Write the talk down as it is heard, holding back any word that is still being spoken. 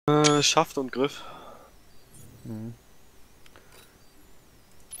Schaft und Griff. Mhm.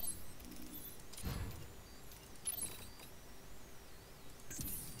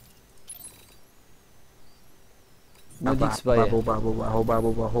 Nur die zwei.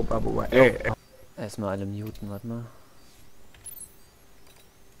 Erstmal alle muten, warte mal.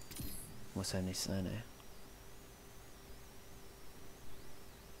 Muss ja nicht sein, ey.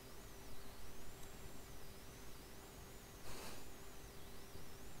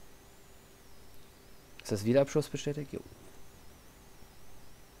 Ist das Wiederabschuss bestätigt? Jo.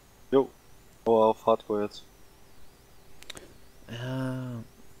 Jo. Oh, auf Hardcore jetzt. Ja.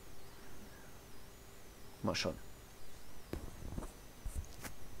 Mal schauen.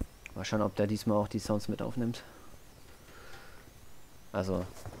 Mal schauen, ob der diesmal auch die Sounds mit aufnimmt. Also,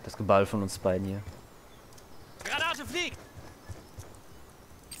 das Geball von uns beiden hier. Granate fliegt!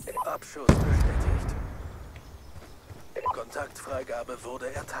 Abschuss bestätigt. Kontaktfreigabe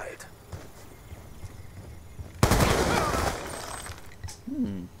wurde erteilt.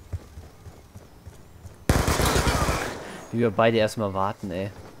 Wie wir beide erstmal warten,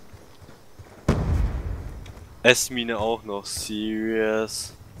 ey. S-Mine auch noch.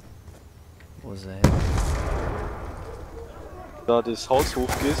 Serious. Wo ist er hin? Da das Haus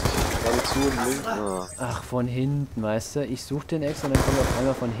hochgehst, geradezu und links. Ah. Ach, von hinten, weißt du? Ich such den extra und dann kommt er auf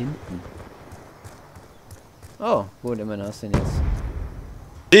einmal von hinten. Oh, gut, immerhin hast du den jetzt.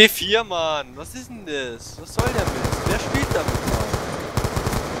 D4, Mann! Was ist denn das? Was soll der mit? Wer spielt damit, Mann?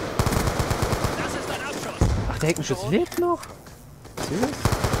 Das ist ein Abschuss! Ach, der Heckenschuss lebt noch? Serious?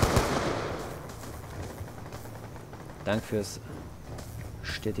 Danke fürs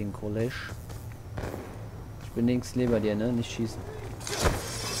Städting College. Ich bin links neben dir, ne? Nicht schießen.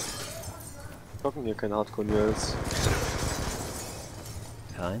 Zocken hier kein Hardcore-Duels.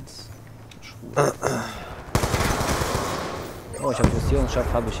 Keins. Schwul. Oh, ich habe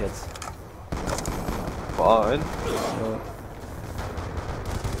Justierungsschaft, habe ich jetzt. War ein. Ja.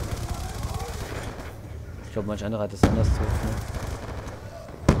 Ich glaube, manch anderer hat es anders zu. Ne?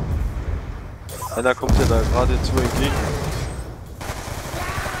 Einer kommt ja da geradezu entgegen.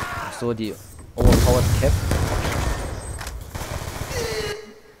 Ach so, die Overpowered Cap.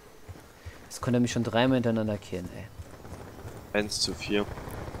 Jetzt konnte er mich schon dreimal hintereinander killen, ey. 1:4.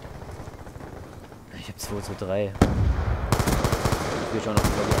 Ich hab 2:3. Ich will schon noch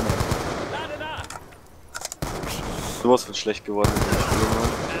über die anderen. Lade da! Sowas wird schlecht geworden in dem Spiel, Mann.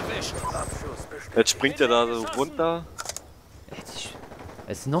 Erwischt! Jetzt springt er da so runter.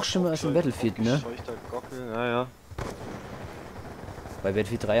 Es ist noch schlimmer als im Battlefield, ne? Scheuchter Gockel, ja, ja. Bei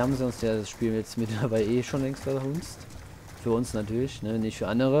Battlefield 3 haben sie uns ja das Spiel jetzt mittlerweile eh schon längst verhunzt. Für uns natürlich, ne? Nicht für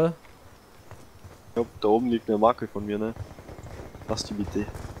andere. Ich glaub, da oben liegt eine Marke von mir, ne? Was die bitte?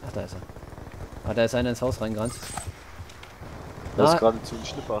 Ach, da ist er. Ah, da ist einer ins Haus reingerannt. Da ist gerade zu ein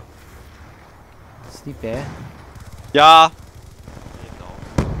Schnipper. Sniper. Ja!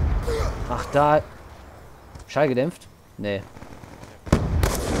 Ach, da. Schall gedämpft? Nee.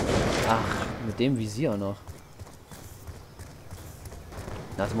 Ach, mit dem Visier noch.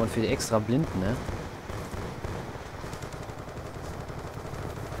 Da hatte man für die extra Blinden, ne?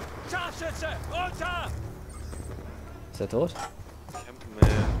 Scharfschütze! Runter! Ist er tot? Campen, ey.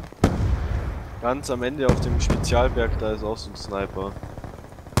 Ganz am Ende auf dem Spezialberg, da ist auch so ein Sniper.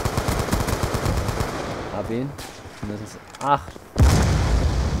 Hab ihn. Mindestens. Ach!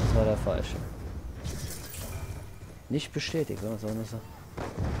 Das war der falsche. Nicht bestätigt, was soll das sein?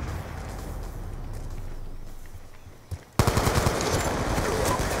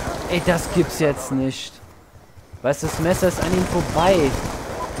 Ey, das gibt's jetzt nicht. Weißt du, das Messer ist an ihm vorbei.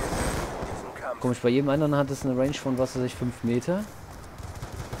 Komisch, bei jedem anderen hat es eine Range von, was weiß ich, 5 Meter.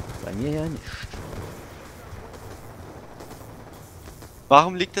 Bei mir ja nicht.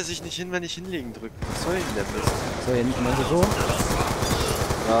 Warum legt er sich nicht hin, wenn ich hinlegen drücke? Was soll ich denn das? So, hier nicht mal so.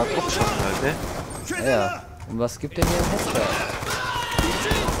 Ja, Topshot halt, ne? Ja. Und was gibt denn hier ein Headshot?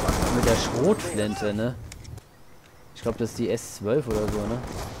 Mit der Schrotflinte, ne? Ich glaube, das ist die S12 oder so, ne?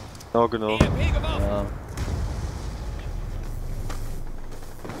 Ja, genau. Ja.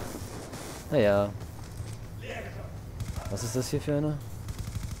 Naja. Was ist das hier für eine?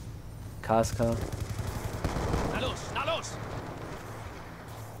 KSK. Na los, na los!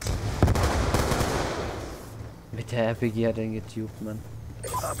 Mit der RPG hat er ihn getubt, Mann.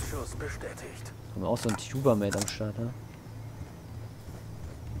 Abschuss bestätigt. Haben wir auch so einen Tuber-Mate am Start, ne?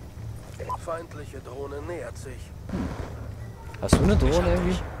 Feindliche Drohne nähert sich. Hast du eine Drohne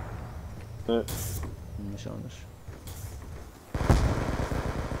irgendwie? Ne. Ich auch nicht.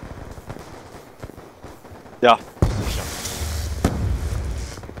 Ja.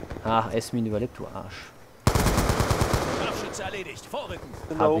 Ach, Esmin überlebt, du Arsch. Scharfschütze erledigt. Vorrücken!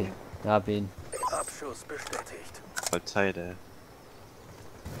 Genau. HB. Ja, bin. Abschuss bestätigt. Voll Zeit, ey.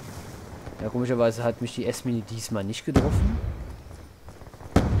 Ja, komischerweise hat mich die S-Mini diesmal nicht getroffen.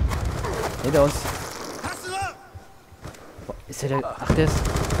 Hinter uns. Boah, ist der da? Ach, der ist...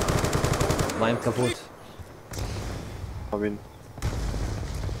 Mein kaputt. Hab ihn.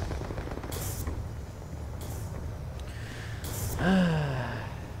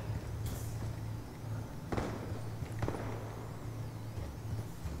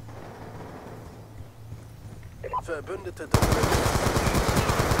 Verbündete Drohne.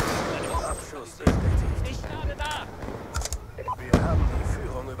 Abschuss bestätigt. Ich lade nach. Wir haben die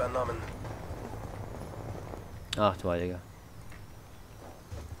Führung übernommen. Ach du Heiliger.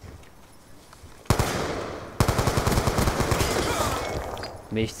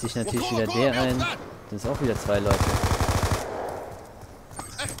 Mischt sich natürlich wieder der ein. Das sind auch wieder 2 Leute.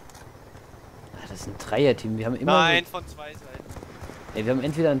 Ah, das ist ein Dreier-Team. Wir haben immer. Nein, von 2 Seiten. Ey, wir haben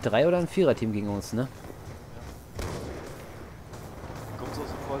entweder ein 3- oder ein 4er-Team gegen uns, ne? Kommt so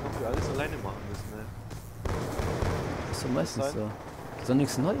vor, als ob wir alles alleine machen müssen, ne? Das ist so meistens so. Das ist doch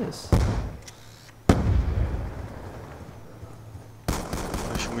nichts Neues.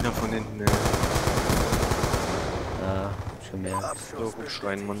 Schon wieder von hinten, ne? Ah, schon mehr. So,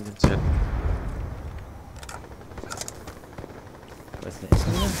 rumschreien, Mann, jetzt hier. Was ist eine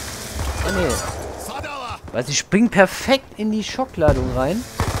S-Mine? Ah, ne. Weil sie springt perfekt in die Schockladung rein.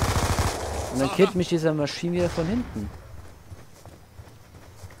 Und dann killt mich dieser Maschine wieder von hinten.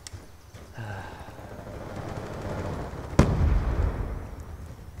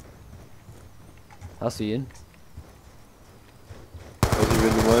 Hast du ihn? Also,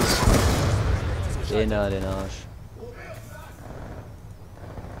 wenn du meinst. Den Arsch.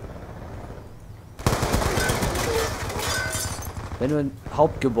 Wenn du ein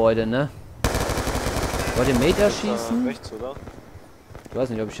Hauptgebäude, ne? Wollt ihr Mate erschießen? Rechts, oder? Ich weiß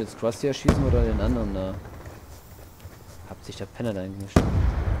nicht, ob ich jetzt Krusty erschießen oder den anderen da. Habt sich der Penner da eingemischt.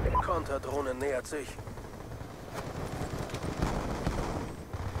 Konterdrohne nähert sich.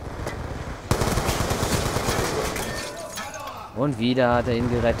 Und wieder hat er ihn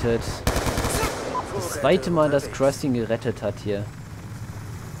gerettet. Das zweite Mal, dass Krusty ihn gerettet hat hier.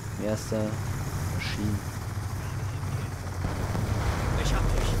 Erster Maschinen. Ich hab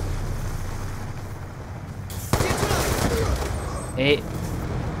dich. Ey.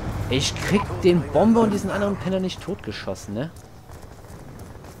 Ich krieg den Bomber und diesen anderen Penner nicht totgeschossen, ne?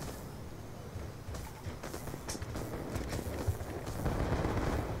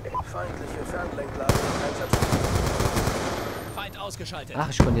 Feindliche Fernlenkladung einsetzen. Feind ausgeschaltet. Ach,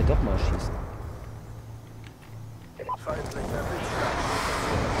 ich konnte ja doch mal schießen. Feindlicher Blitzschlag.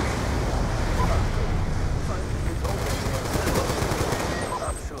 Feindliche Drohne.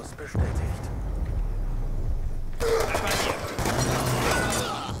 Abschuss bestätigt.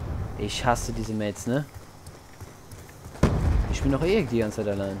 Ich hasse diese Mates, ne? Ich bin doch eh die ganze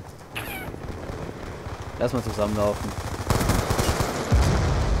Zeit allein. Lass mal zusammenlaufen.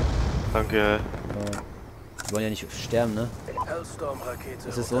 Danke. So. Wir wollen ja nicht sterben, ne? Hellstorm-Rakete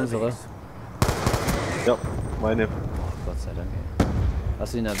Das ist unterwegs. unsere. Ja, meine. Gott sei Dank, ey.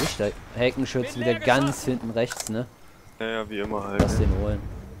 Hast du ihn erwischt? Der Heckenschütz wieder ganz hinten rechts, ne? Ja, wie immer halt. Lass Ne? den holen.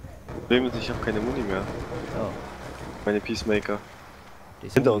 Problem ist, ich habe keine Muni mehr. Oh, Meine Peacemaker. die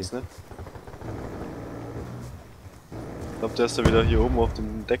ist Hinter irgendwie- uns, ne? Ich glaube, der ist da wieder hier oben auf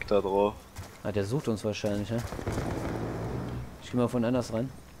dem Deck da drauf. Ah, der sucht uns wahrscheinlich, ne? Ich geh mal von anders rein.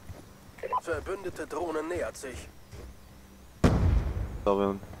 Verbündete Drohne nähert sich.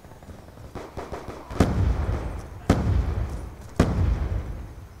 Aber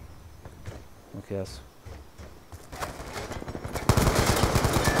Okay, hast.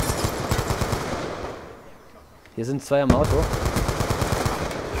 Hier sind 2 am Auto.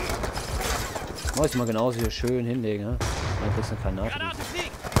 Mach ich mal genauso hier schön hinlegen, ne? Dann kriegst du eine Granate. Granate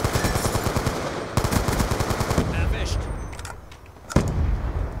fliegt. Erwischt.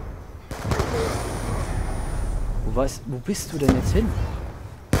 Wo bist du denn jetzt hin?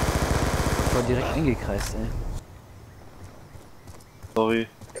 Ich war direkt eingekreist, ey. sorry.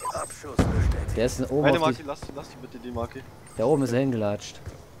 Abschuss bestätigt. Der ist oben Eine auf Marke, die, lass die bitte die Marke. da oben ist er hingelatscht.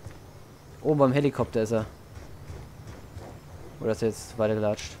 Oben beim Helikopter ist er. Oder ist er jetzt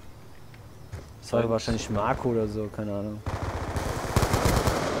weitergelatscht? Das war wahrscheinlich Marco oder so, keine Ahnung.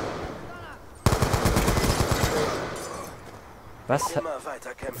 Was? Immer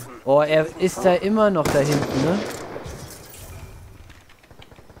weiter kämpfen. Oh, er ist da immer noch da hinten, ne?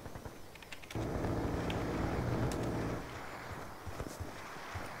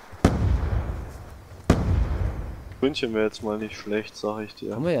 München wäre jetzt mal nicht schlecht, sag ich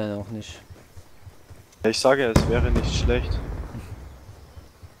dir. Haben wir ja noch nicht. Ja, ich sage ja, es wäre nicht schlecht.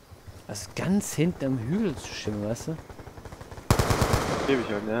 Was ganz hinten am Hügel zu schimmen, weißt du? Gebe ich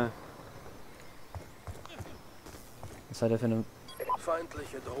halt, ne? Was hat er für eine...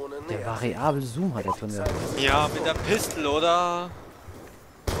 Feindliche Drohne Der nähert variable Zoom hat er von der... Ja, mit der Pistole, oder?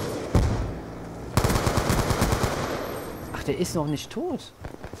 Ach, der ist noch nicht tot. sich.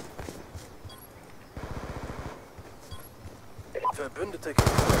 Verbündete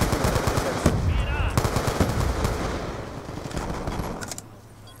Krieger.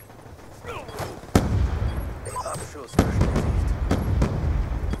 Abschuss bestätigt.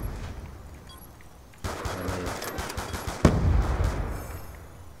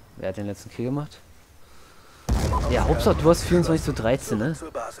 Wer hat den letzten Kill gemacht? Ja, Hauptsache du hast 24:13, ne?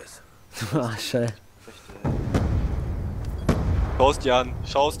 Zur Basis. Du Arschei. Schaust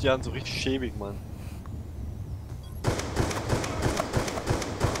dir an, so richtig schäbig, Mann.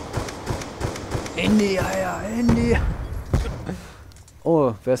 In die Eier, in die...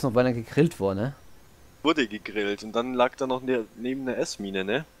 Oh, wer ist noch beinahe gegrillt worden, ne? Wurde gegrillt und dann lag da noch neben der S-Mine,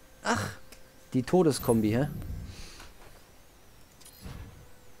 ne? Die Todeskombi, hä?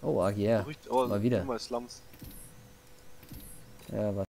 Oh, yeah. Oh, Mal wieder. Mal Slums. Ja, was?